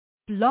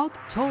Blog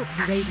Talk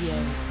Radio.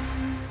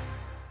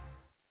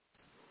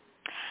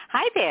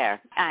 Hi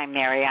there, I'm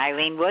Mary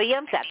Eileen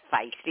Williams at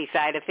Feisty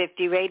Side of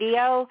 50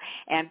 Radio,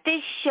 and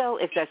this show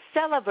is a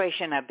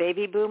celebration of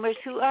baby boomers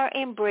who are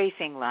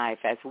embracing life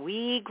as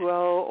we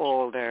grow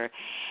older.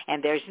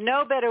 And there's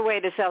no better way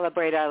to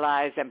celebrate our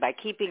lives than by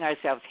keeping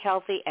ourselves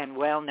healthy and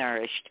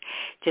well-nourished.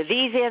 To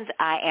these ends,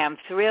 I am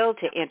thrilled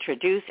to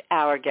introduce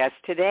our guest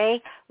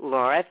today,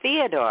 Laura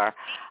Theodore,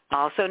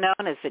 also known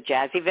as the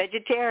Jazzy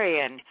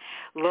Vegetarian.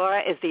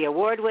 Laura is the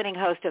award-winning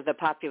host of the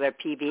popular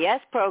PBS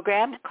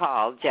program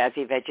called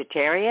Jazzy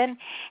Vegetarian,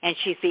 and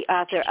she's the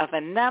author of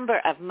a number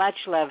of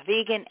much-loved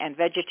vegan and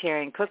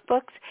vegetarian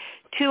cookbooks.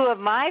 Two of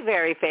my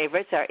very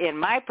favorites are in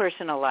my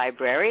personal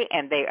library,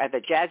 and they are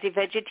the Jazzy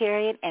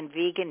Vegetarian and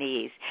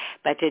Veganese.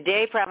 But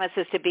today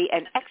promises to be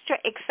an extra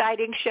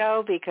exciting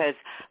show because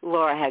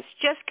Laura has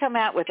just come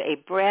out with a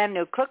brand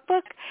new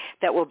cookbook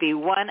that will be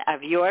one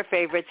of your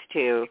favorites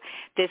too.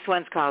 This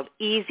one's called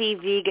Easy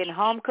Vegan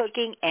Home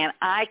Cooking, and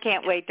I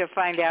can't wait to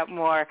find out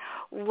more.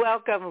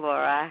 Welcome,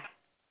 Laura.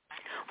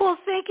 Well,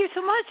 thank you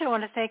so much. I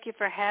want to thank you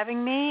for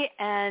having me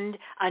and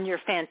on your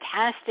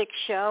fantastic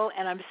show,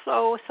 and I'm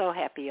so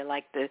happy you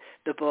like the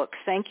book.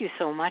 Thank you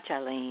so much,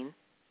 Eileen.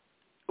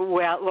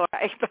 Well, Laura,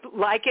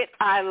 like it,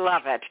 I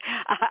love it.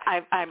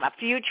 I'm a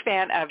huge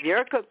fan of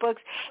your cookbooks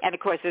and, of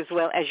course, as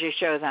well as your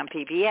shows on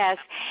PBS.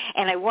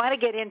 And I want to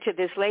get into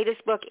this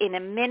latest book in a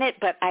minute,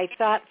 but I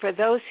thought for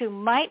those who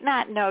might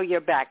not know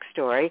your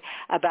backstory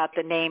about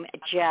the name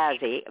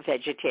Jazzy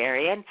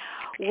Vegetarian,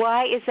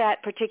 why is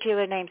that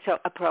particular name so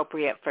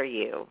appropriate for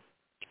you?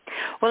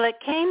 Well, it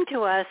came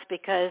to us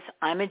because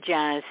I'm a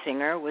jazz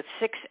singer with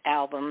 6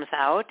 albums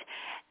out,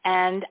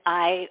 and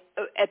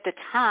at the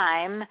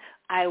time,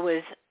 I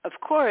was, of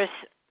course,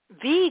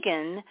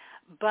 vegan,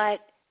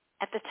 but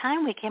at the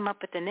time we came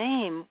up with the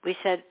name, we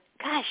said,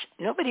 gosh,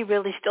 nobody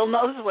really still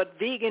knows what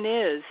vegan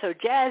is. So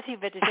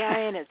Jazzy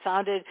Vegetarian, it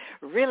sounded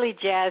really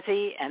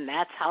jazzy, and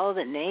that's how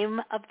the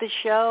name of the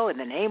show and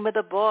the name of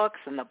the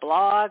books and the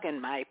blog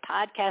and my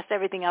podcast,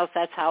 everything else,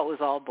 that's how it was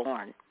all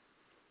born.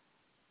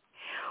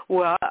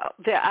 Well,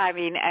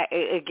 again, I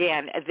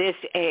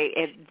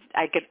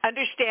can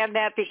understand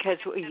that because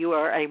you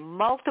are a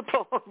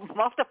multiple,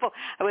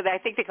 I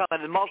think they call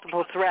it a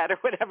multiple threat or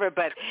whatever,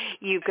 but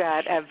you've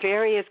got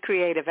various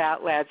creative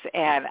outlets,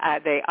 and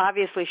they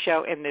obviously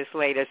show in this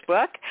latest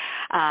book.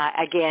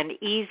 Again,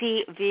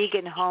 Easy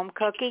Vegan Home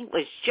Cooking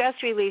was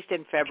just released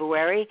in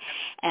February,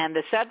 and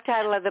the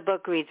subtitle of the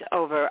book reads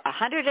over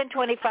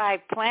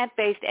 125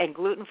 plant-based and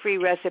gluten-free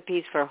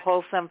recipes for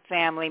wholesome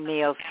family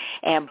meals,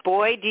 and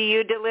boy, do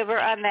you deliver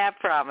on that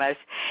promise.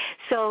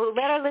 So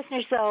let our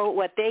listeners know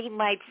what they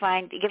might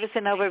find. Give us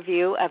an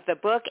overview of the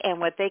book and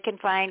what they can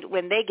find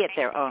when they get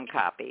their own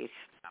copies.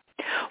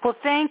 Well,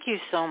 thank you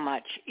so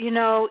much. You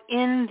know,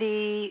 in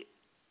the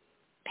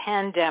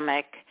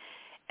pandemic,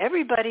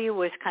 everybody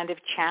was kind of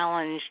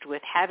challenged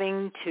with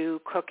having to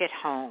cook at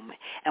home,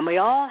 and we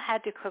all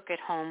had to cook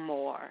at home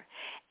more.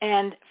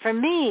 And for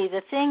me,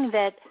 the thing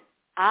that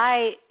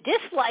I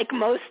dislike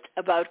most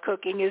about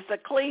cooking is the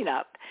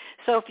cleanup.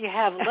 So if you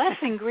have less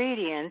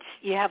ingredients,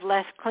 you have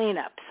less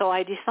cleanup. So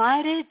I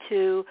decided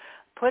to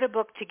put a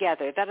book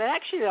together that I'd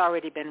actually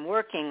already been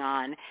working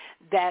on,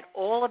 that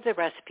all of the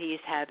recipes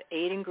have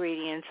 8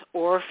 ingredients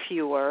or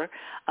fewer,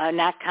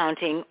 not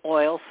counting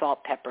oil,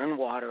 salt, pepper, and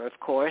water, of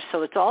course.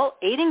 So it's all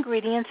 8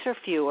 ingredients or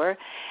fewer.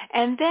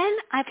 And then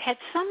I've had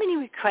so many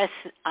requests,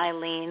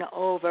 Eileen,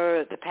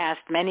 over the past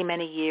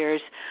many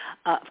years.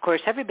 Of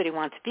course, everybody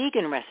wants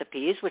vegan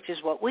recipes, which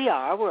is what we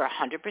are. We're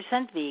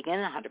 100% vegan,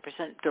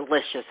 100%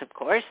 delicious, of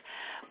course,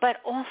 but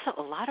also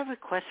a lot of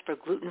requests for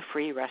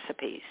gluten-free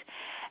recipes.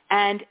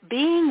 And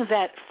being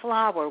that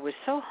flour was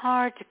so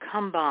hard to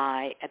come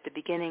by at the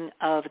beginning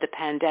of the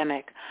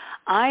pandemic,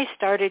 I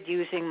started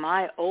using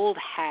my old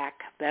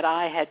hack that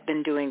I had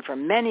been doing for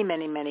many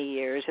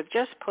years of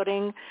just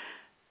putting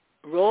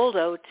rolled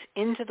oats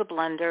into the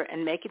blender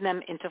and making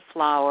them into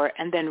flour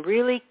and then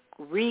really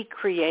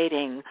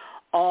recreating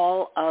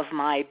all of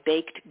my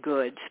baked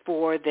goods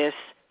for this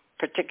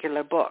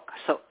particular book.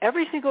 So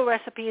every single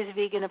recipe is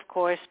vegan, of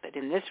course, but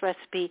in this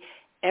recipe,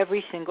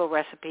 every single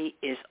recipe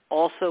is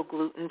also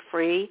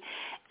gluten-free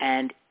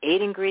and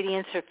 8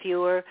 ingredients or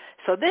fewer.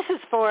 So this is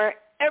for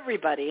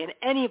everybody and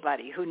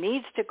anybody who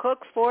needs to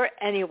cook for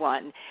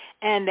anyone.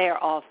 And they're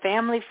all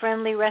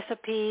family-friendly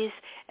recipes,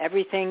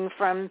 everything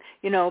from,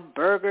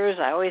 burgers.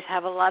 I always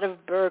have a lot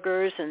of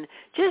burgers, and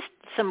just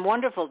some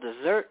wonderful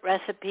dessert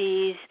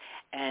recipes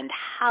and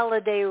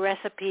holiday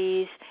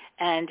recipes.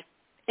 And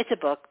it's a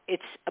book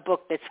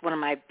that's one of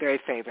my very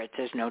favorites,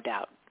 there's no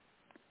doubt.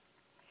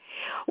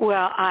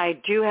 Well, I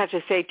do have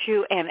to say,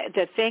 too, and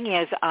the thing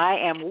is, I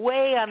am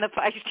way on the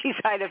feisty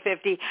side of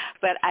 50,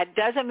 but it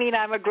doesn't mean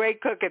I'm a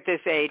great cook at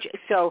this age.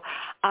 So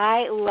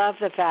I love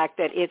the fact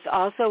that it's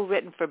also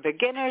written for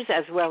beginners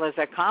as well as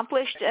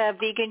accomplished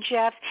vegan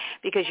chefs,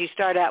 because you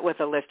start out with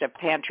a list of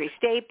pantry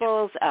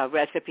staples,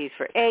 recipes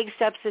for egg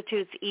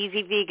substitutes,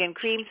 easy vegan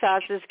cream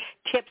sauces,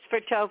 tips for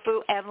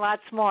tofu, and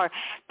lots more.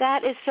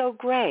 That is so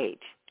great.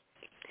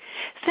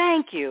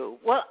 Thank you.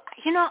 Well,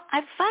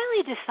 I've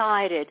finally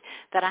decided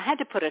that I had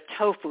to put a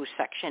tofu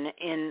section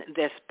in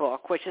this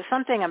book, which is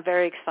something I'm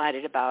very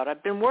excited about.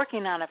 I've been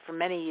working on it for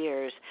many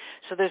years.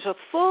 So there's a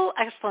full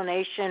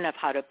explanation of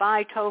how to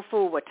buy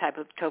tofu, what type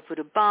of tofu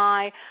to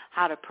buy,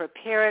 how to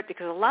prepare it,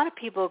 because a lot of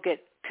people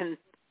get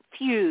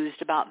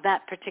confused about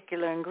that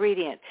particular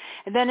ingredient.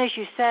 And then, as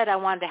you said, I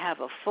wanted to have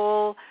a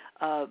full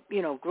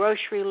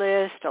grocery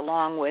list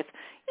along with,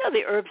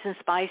 the herbs and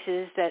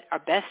spices that are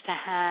best to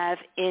have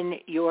in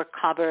your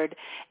cupboard.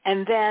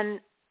 And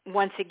then,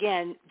 once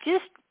again,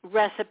 just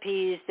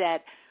recipes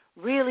that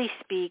really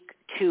speak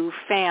to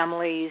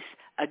families,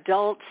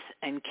 adults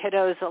and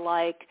kiddos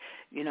alike,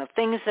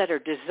 things that are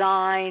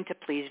designed to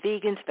please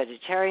vegans,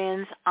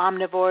 vegetarians,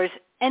 omnivores,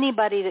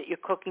 anybody that you're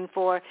cooking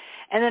for.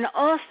 And then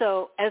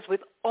also, as with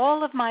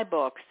all of my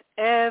books,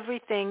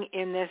 everything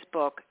in this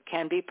book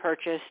can be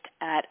purchased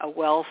at a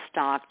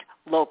well-stocked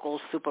local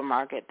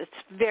supermarket. It's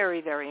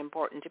very, very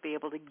important to be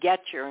able to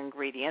get your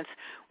ingredients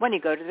when you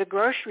go to the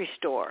grocery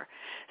store.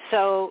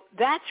 So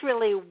that's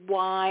really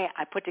why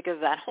I put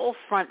together that whole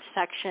front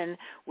section,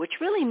 which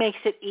really makes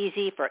it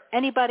easy for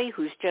anybody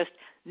who's just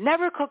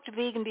never cooked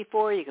vegan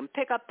before. You can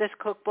pick up this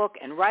cookbook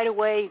and right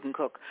away you can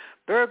cook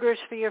burgers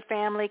for your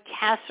family,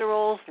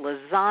 casseroles,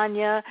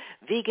 lasagna,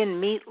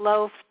 vegan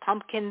meatloaf,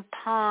 pumpkin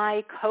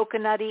pie,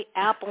 coconutty,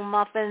 apple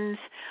muffins,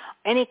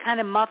 any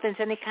kind of muffins,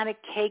 any kind of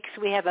cakes.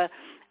 We have a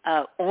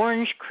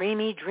orange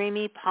creamy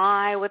dreamy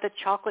pie with a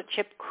chocolate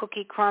chip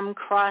cookie crumb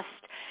crust,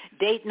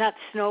 date nut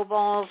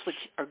snowballs, which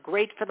are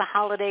great for the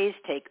holidays,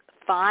 take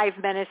 5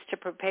 minutes to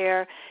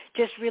prepare.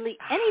 Just really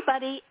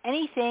anybody,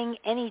 anything,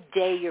 any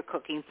day you're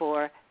cooking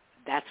for,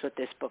 that's what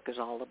this book is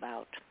all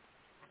about.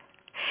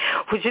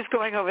 We're just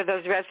going over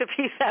those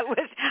recipes.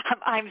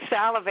 I'm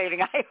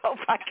salivating. I hope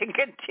I can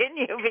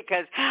continue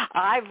because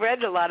I've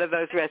read a lot of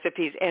those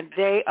recipes, and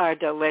they are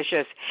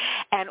delicious.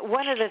 And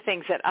one of the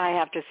things that I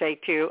have to say,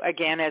 too,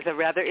 again, as a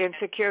rather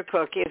insecure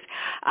cook, is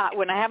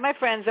when I have my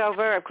friends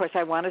over, of course,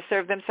 I want to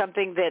serve them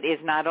something that is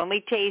not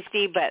only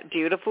tasty but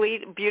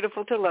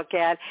beautiful to look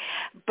at,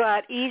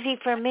 but easy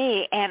for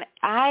me. And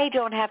I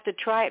don't have to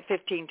try it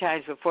 15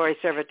 times before I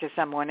serve it to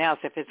someone else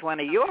if it's one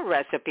of your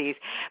recipes,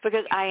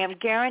 because I am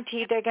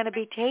guaranteed they're going to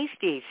be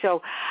tasty.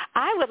 So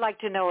I would like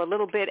to know a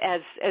little bit,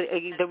 as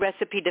the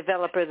recipe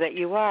developer that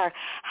you are,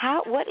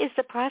 what is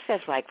the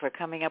process like for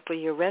coming up with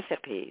your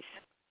recipes?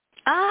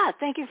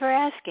 Thank you for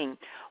asking.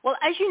 Well,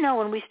 as you know,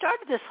 when we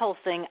started this whole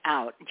thing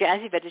out,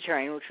 Jazzy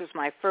Vegetarian, which was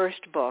my first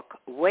book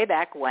way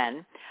back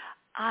when,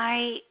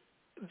 I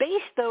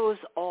based those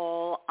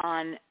all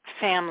on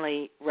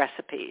family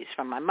recipes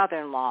from my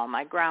mother-in-law,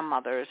 my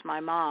grandmothers, my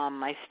mom,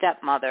 my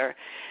stepmother.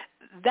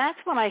 That's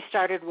when I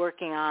started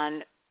working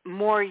on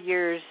more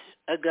years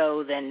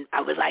ago than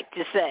I would like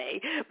to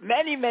say,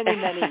 many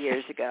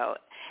years ago.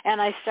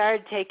 And I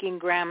started taking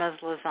Grandma's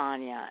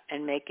lasagna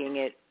and making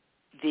it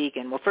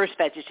vegan. Well, first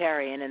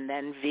vegetarian and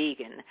then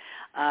vegan.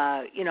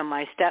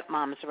 My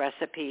stepmom's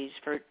recipes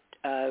for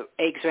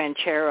eggs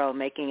ranchero,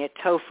 making it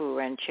tofu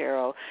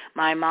ranchero.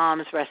 My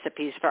mom's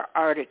recipes for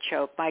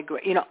artichoke.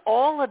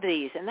 All of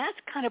these. And that's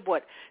kind of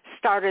what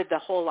started the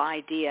whole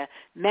idea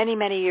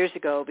many years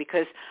ago,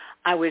 because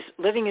I was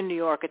living in New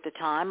York at the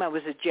time. I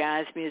was a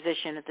jazz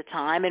musician at the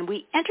time, and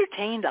we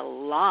entertained a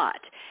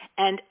lot.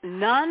 And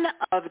none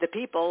of the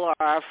people or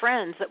our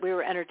friends that we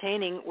were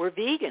entertaining were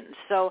vegans.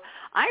 So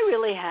I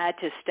really had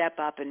to step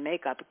up and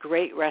make up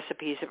great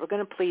recipes that were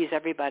going to please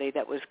everybody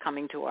that was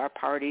coming to our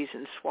parties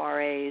and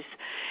soirees.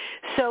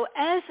 So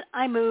as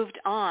I moved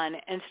on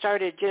and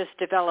started just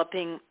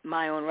developing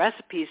my own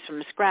recipes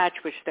from scratch,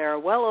 which there are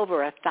well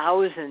over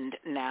 1,000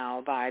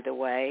 now, by the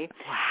way.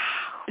 Wow.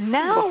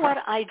 Now what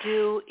I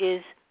do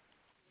is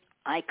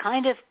I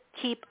kind of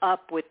keep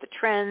up with the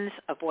trends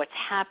of what's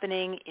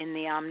happening in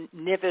the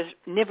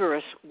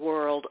omnivorous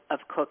world of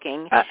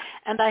cooking.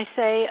 And I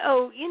say,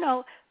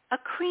 a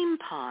cream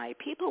pie.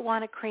 People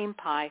want a cream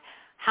pie.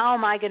 How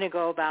am I going to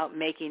go about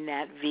making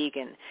that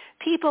vegan?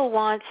 People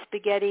want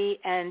spaghetti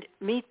and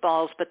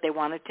meatballs, but they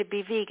want it to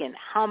be vegan.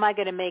 How am I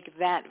going to make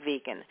that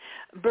vegan?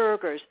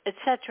 Burgers, et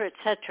cetera, et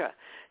cetera.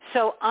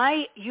 So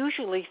I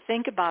usually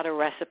think about a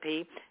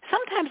recipe.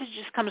 Sometimes it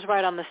just comes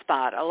right on the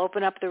spot. I'll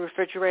open up the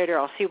refrigerator.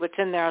 I'll see what's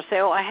in there. I'll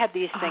say, I have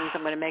these things.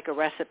 I'm going to make a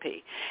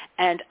recipe.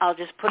 And I'll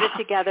just put it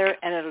together,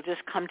 and it'll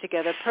just come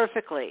together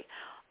perfectly.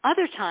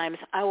 Other times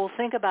I will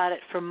think about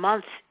it for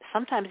months,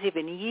 sometimes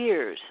even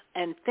years,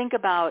 and think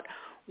about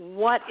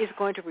what is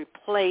going to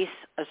replace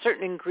a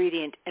certain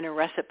ingredient in a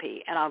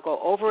recipe. And I'll go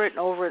over it and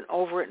over it and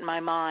over it in my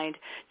mind,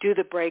 do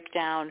the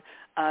breakdown,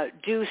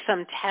 do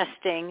some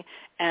testing,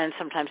 and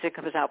sometimes it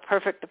comes out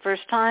perfect the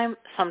first time.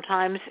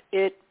 Sometimes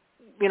I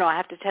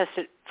have to test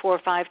it 4 or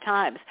 5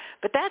 times.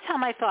 But that's how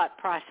my thought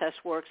process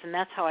works, and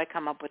that's how I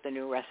come up with the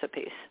new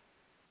recipes.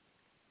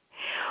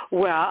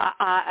 Well,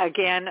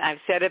 again, I've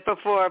said it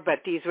before, but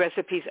these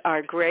recipes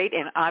are great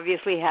and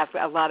obviously have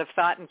a lot of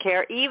thought and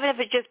care, even if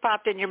it just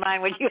popped in your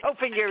mind when you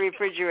opened your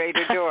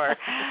refrigerator door.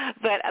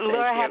 But,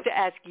 Laura, I have to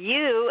ask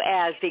you,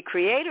 as the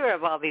creator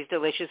of all these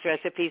delicious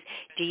recipes,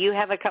 do you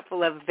have a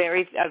couple of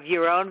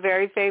your own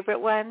very favorite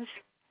ones?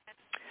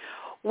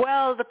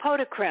 Well, the pot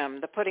de creme,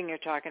 the pudding you're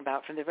talking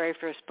about from the very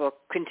first book,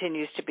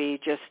 continues to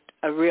be just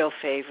a real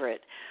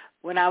favorite.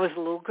 When I was a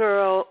little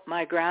girl,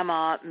 my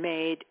grandma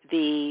made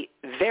the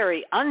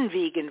very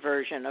unvegan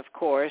version, of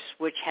course,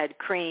 which had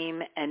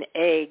cream and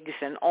eggs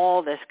and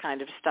all this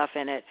kind of stuff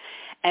in it.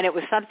 And it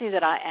was something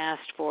that I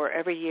asked for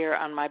every year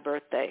on my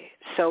birthday.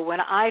 So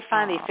when I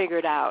finally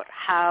figured out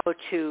how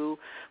to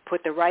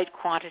put the right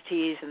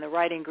quantities and the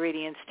right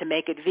ingredients to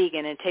make it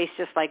vegan and taste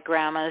just like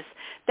Grandma's,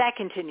 that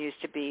continues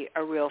to be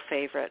a real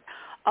favorite.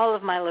 All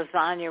of my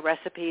lasagna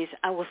recipes,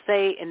 I will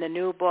say in the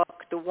new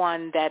book, the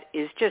one that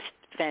is just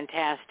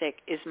fantastic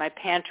is my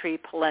pantry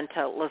polenta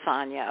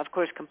lasagna. Of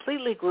course,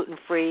 completely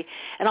gluten-free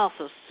and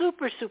also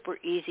super, super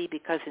easy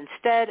because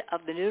instead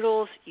of the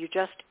noodles, you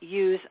just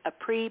use a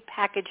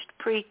pre-packaged,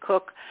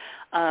 pre-cooked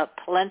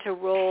polenta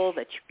roll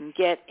that you can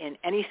get in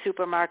any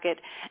supermarket,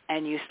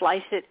 and you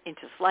slice it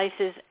into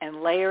slices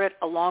and layer it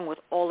along with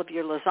all of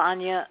your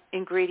lasagna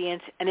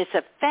ingredients, and it's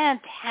a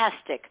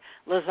fantastic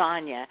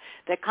lasagna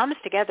that comes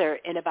together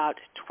in about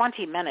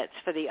 20 minutes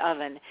for the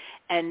oven,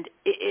 and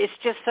it's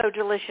just so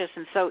delicious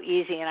and so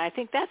easy, and I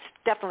think that's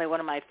definitely one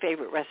of my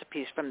favorite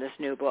recipes from this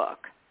new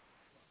book.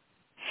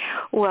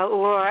 Well,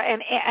 Laura,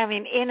 and I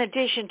mean, in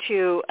addition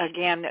to,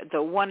 again,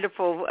 the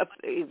wonderful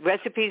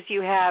recipes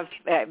you have,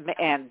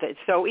 and it's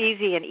so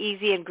easy and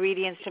easy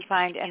ingredients to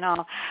find and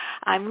all,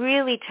 I'm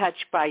really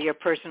touched by your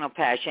personal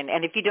passion.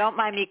 And if you don't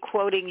mind me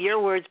quoting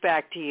your words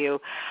back to you,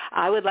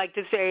 I would like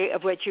to say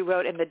of what you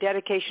wrote in the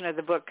dedication of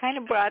the book kind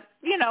of brought,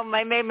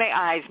 made my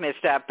eyes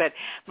mist up, but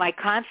my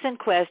constant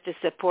quest to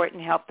support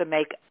and help to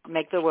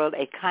make the world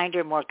a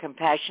kinder, more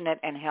compassionate,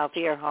 and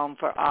healthier home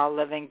for all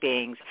living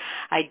beings.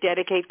 I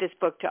dedicate this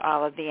book to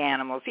all of the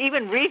animals.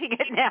 Even reading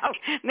it now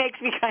makes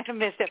me kind of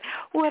miss it.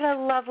 What a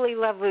lovely,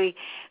 lovely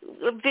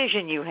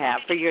vision you have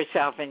for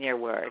yourself and your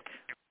work.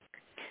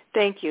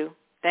 Thank you.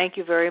 Thank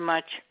you very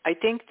much. I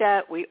think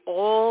that we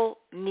all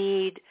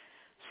need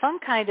some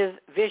kind of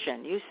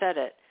vision, you said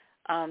it,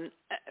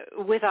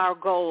 with our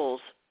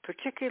goals,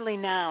 particularly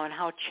now and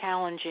how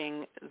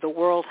challenging the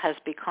world has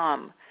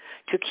become,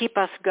 to keep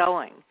us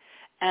going.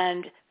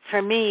 And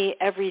for me,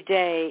 every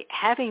day,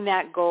 having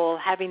that goal,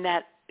 having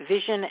that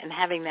vision and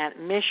having that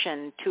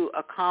mission to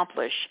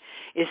accomplish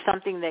is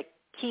something that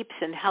keeps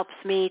and helps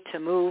me to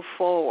move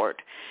forward,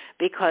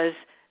 because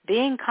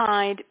being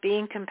kind,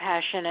 being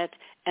compassionate,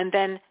 and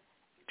then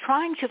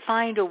trying to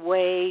find a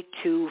way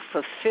to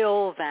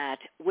fulfill that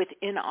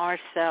within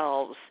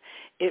ourselves,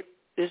 it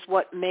is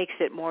what makes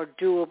it more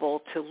doable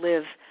to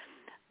live,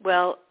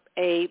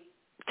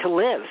 to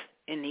live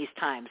in these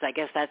times. I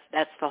guess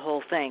that's the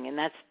whole thing, and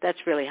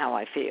that's really how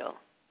I feel.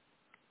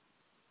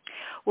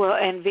 Well,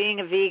 and being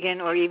a vegan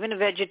or even a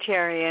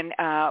vegetarian,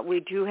 we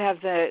do have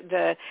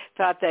the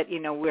thought that,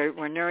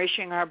 we're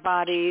nourishing our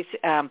bodies,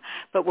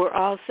 but we're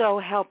also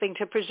helping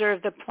to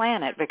preserve the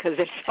planet because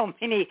there's so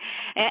many,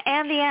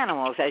 and the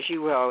animals, as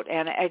you wrote,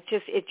 and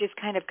it just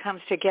kind of comes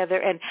together.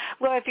 And,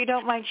 well, if you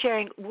don't mind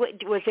sharing,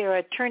 was there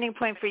a turning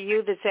point for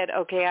you that said,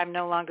 okay, I'm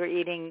no longer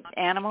eating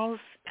animals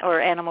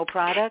or animal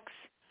products?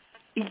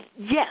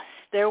 Yes,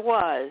 there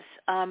was.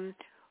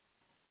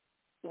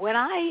 When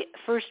I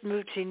first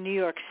moved to New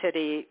York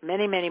City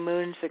many, many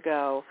moons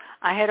ago,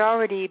 I had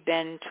already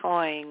been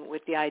toying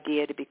with the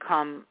idea to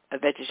become a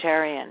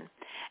vegetarian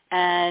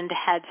and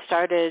had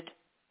started,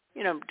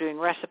 doing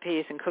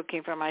recipes and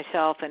cooking for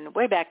myself. And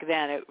way back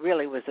then, it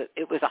really was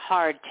a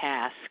hard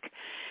task.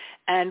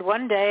 And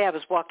one day I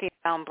was walking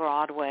down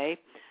Broadway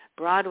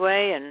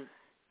and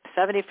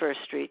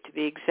 71st Street to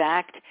be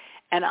exact,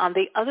 and on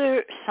the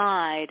other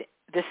side,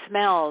 the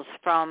smells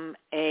from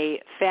a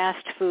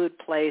fast food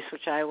place,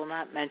 which I will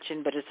not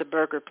mention, but it's a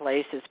burger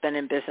place. It's been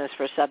in business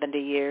for 70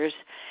 years,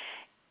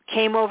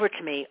 came over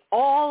to me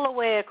all the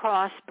way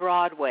across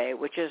Broadway,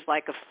 which is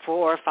like a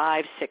 4,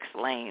 5, 6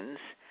 lanes.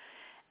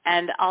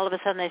 And all of a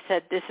sudden I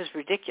said, this is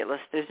ridiculous.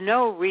 There's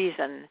no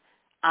reason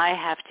I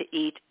have to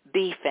eat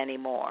beef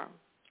anymore.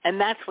 And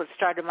that's what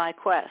started my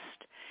quest.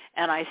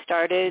 And I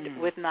started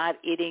with not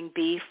eating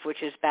beef,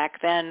 which is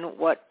back then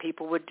what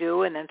people would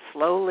do, and then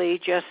slowly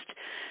just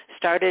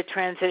started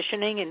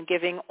transitioning and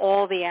giving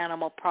all the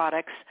animal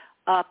products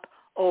up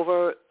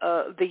over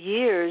the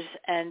years,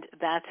 and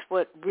that's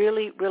what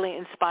really, really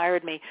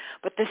inspired me.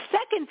 But the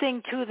second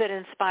thing, too, that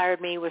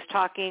inspired me was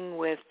talking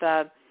with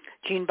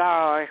Gene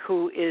Bauer,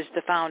 who is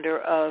the founder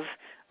of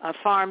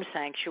Farm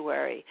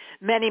Sanctuary,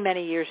 many,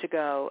 many years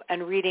ago,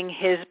 and reading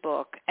his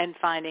book and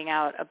finding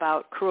out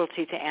about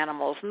cruelty to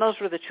animals. And those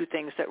were the two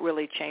things that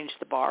really changed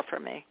the bar for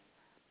me.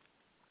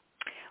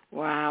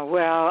 Wow.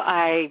 Well,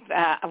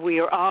 we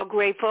are all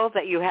grateful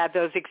that you had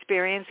those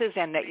experiences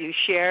and that you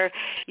share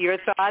your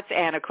thoughts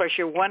and, of course,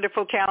 your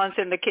wonderful talents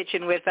in the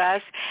kitchen with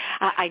us.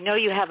 I know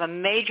you have a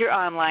major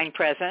online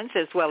presence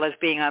as well as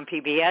being on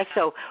PBS.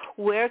 So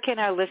where can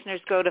our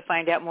listeners go to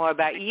find out more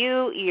about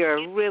you,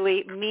 your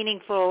really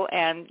meaningful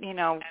and,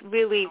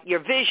 really your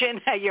vision,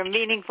 your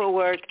meaningful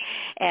work,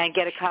 and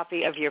get a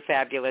copy of your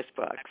fabulous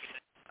books?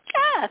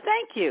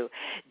 Thank you.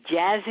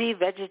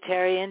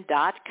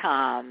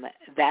 JazzyVegetarian.com.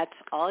 That's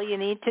all you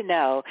need to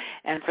know.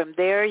 And from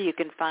there you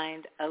can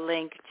find a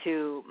link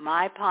to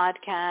my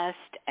podcast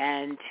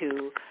and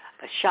to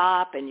a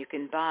shop, and you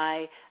can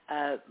buy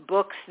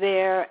books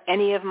there,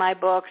 any of my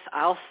books.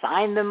 I'll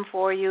sign them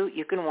for you.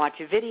 You can watch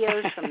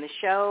videos from the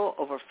show,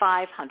 over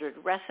 500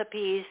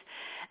 recipes,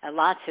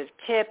 lots of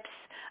tips.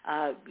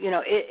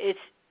 It's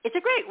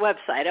a great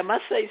website, I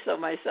must say so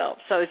myself.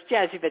 So it's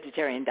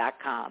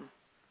JazzyVegetarian.com.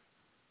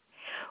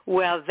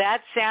 Well,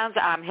 that sounds,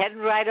 I'm heading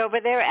right over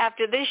there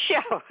after this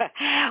show.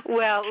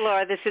 Well,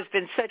 Laura, this has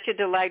been such a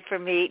delight for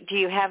me. Do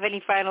you have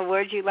any final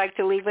words you'd like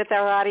to leave with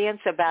our audience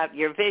about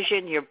your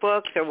vision, your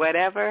books, or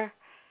whatever?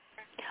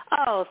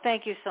 Oh,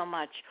 thank you so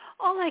much.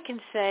 All I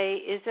can say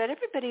is that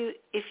everybody,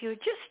 if you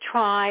just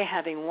try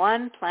having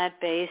one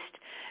plant-based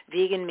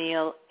vegan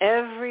meal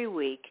every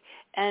week,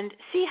 and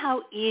see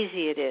how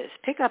easy it is.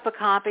 Pick up a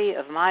copy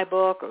of my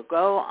book or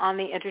go on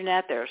the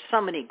Internet. There are so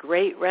many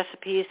great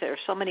recipes. There are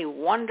so many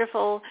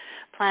wonderful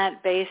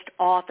plant-based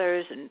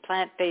authors and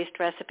plant-based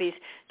recipes.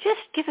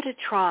 Just give it a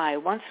try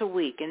once a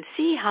week and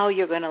see how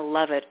you're going to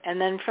love it. And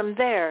then from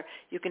there,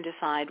 you can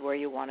decide where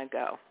you want to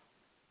go.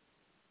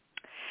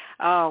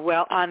 Oh,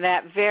 well, on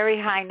that very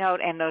high note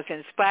and those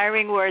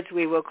inspiring words,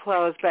 we will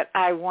close. But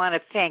I want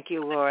to thank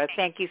you, Laura.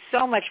 Thank you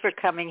so much for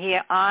coming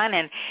here on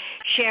and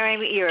sharing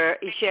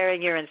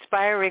your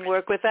inspiring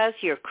work with us,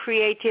 your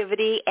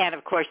creativity, and,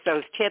 of course,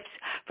 those tips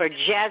for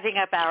jazzing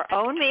up our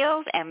own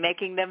meals and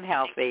making them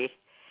healthy.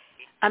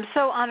 I'm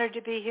so honored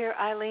to be here,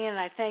 Eileen, and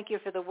I thank you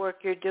for the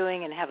work you're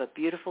doing, and have a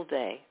beautiful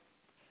day.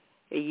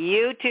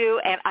 You too.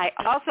 And I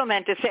also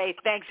meant to say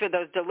thanks for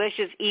those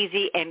delicious,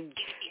 easy, and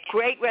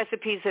great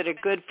recipes that are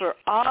good for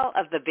all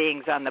of the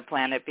beings on the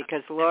planet,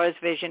 because Laura's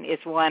vision is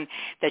one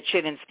that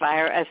should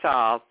inspire us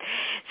all.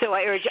 So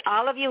I urge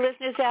all of you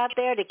listeners out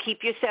there to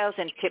keep yourselves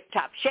in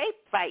tip-top shape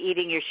by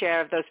eating your share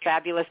of those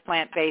fabulous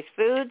plant-based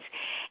foods.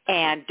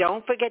 And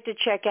don't forget to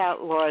check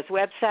out Laura's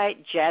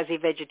website,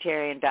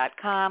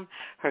 jazzyvegetarian.com,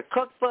 her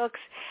cookbooks,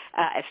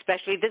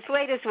 especially this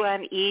latest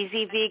one,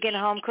 Easy Vegan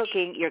Home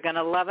Cooking. You're going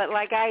to love it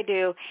like I do.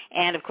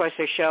 And, of course,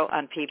 her show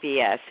on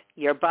PBS.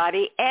 Your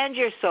body and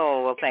your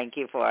soul will thank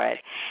you for it.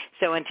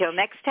 So until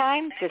next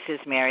time, this is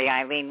Mary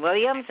Eileen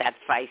Williams at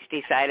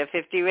Feisty Side of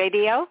 50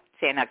 Radio,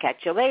 saying I'll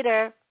catch you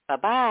later.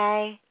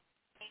 Bye-bye.